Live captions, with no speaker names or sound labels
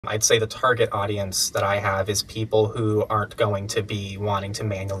I'd say the target audience that I have is people who aren't going to be wanting to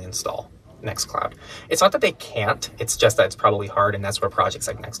manually install Nextcloud. It's not that they can't, it's just that it's probably hard, and that's where projects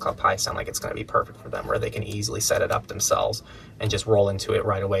like NextcloudPi sound like it's going to be perfect for them, where they can easily set it up themselves and just roll into it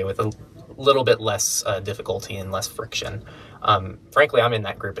right away with a little bit less difficulty and less friction. Frankly, I'm in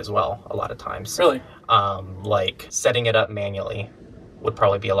that group as well a lot of times. Really? Like setting it up manually would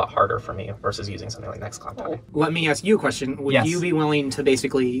probably be a lot harder for me versus using something like NextcloudPi. Let me ask you a question. Would you be willing to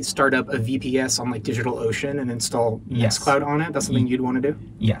basically start up a VPS on like DigitalOcean and install Nextcloud on it? That's something you'd want to do?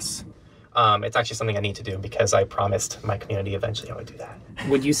 Yes. It's actually something I need to do because I promised my community eventually I would do that.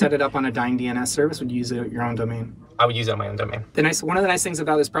 Would you set it up on a dying DNS service? Would you use it at your own domain? I would use it on my own domain. One of the nice things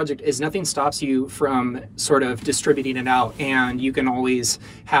about this project is nothing stops you from sort of distributing it out, and you can always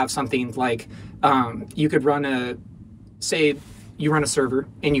have something like you could run say you run a server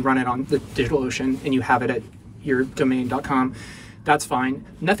and you run it on the DigitalOcean and you have it at your domain.com. That's fine.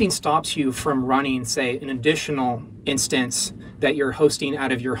 Nothing stops you from running, say, an additional instance that you're hosting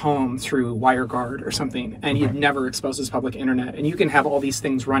out of your home through WireGuard or something, and you've never exposed this public internet. And you can have all these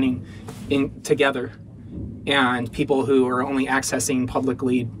things running together, and people who are only accessing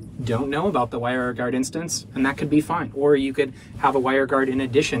publicly don't know about the WireGuard instance, and that could be fine. Or you could have a WireGuard in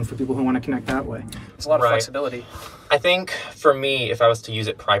addition for people who want to connect that way. There's a lot of flexibility. I think for me, if I was to use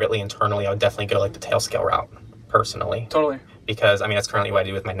it privately internally, I would definitely go like the Tailscale route, personally. Totally. Because, I mean, that's currently what I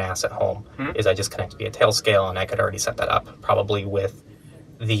do with my NAS at home, is I just connect via Tailscale, and I could already set that up, probably with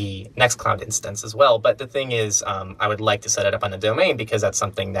the Nextcloud instance as well. But the thing is, I would like to set it up on a domain because that's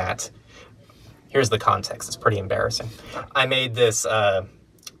something that, here's the context, it's pretty embarrassing. I made this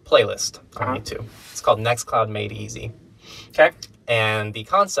playlist on YouTube. It's called Nextcloud Made Easy. Okay. And the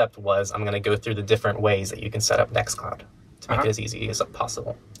concept was I'm going to go through the different ways that you can set up Nextcloud to make it as easy as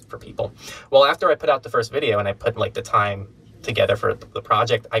possible for people. Well, after I put out the first video and I put like the time together for the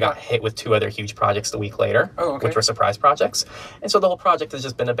project, I got hit with 2 other huge projects the week later, which were surprise projects. And so the whole project has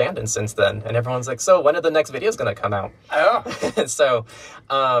just been abandoned since then. And everyone's like, so when are the next videos going to come out? So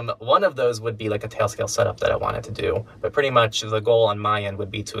one of those would be like a Tailscale setup that I wanted to do. But pretty much the goal on my end would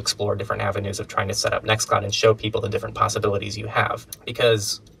be to explore different avenues of trying to set up Nextcloud and show people the different possibilities you have.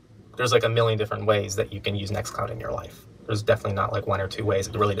 Because there's like a million different ways that you can use Nextcloud in your life. There's definitely not like 1 or 2 ways.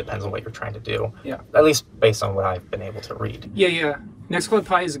 It really depends on what you're trying to do. Yeah. At least based on what I've been able to read. Yeah.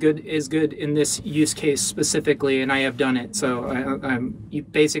 NextcloudPi is good in this use case specifically, and I have done it. So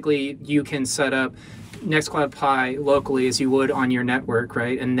you can set up NextcloudPi locally as you would on your network,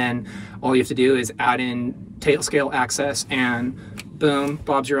 right? And then all you have to do is add in Tailscale access, and boom,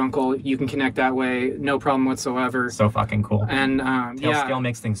 Bob's your uncle. You can connect that way, no problem whatsoever. So fucking cool. And Tailscale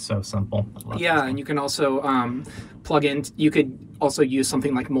makes things so simple. Yeah, and you can also plug in. You could also use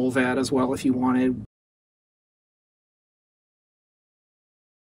something like Molvad as well if you wanted.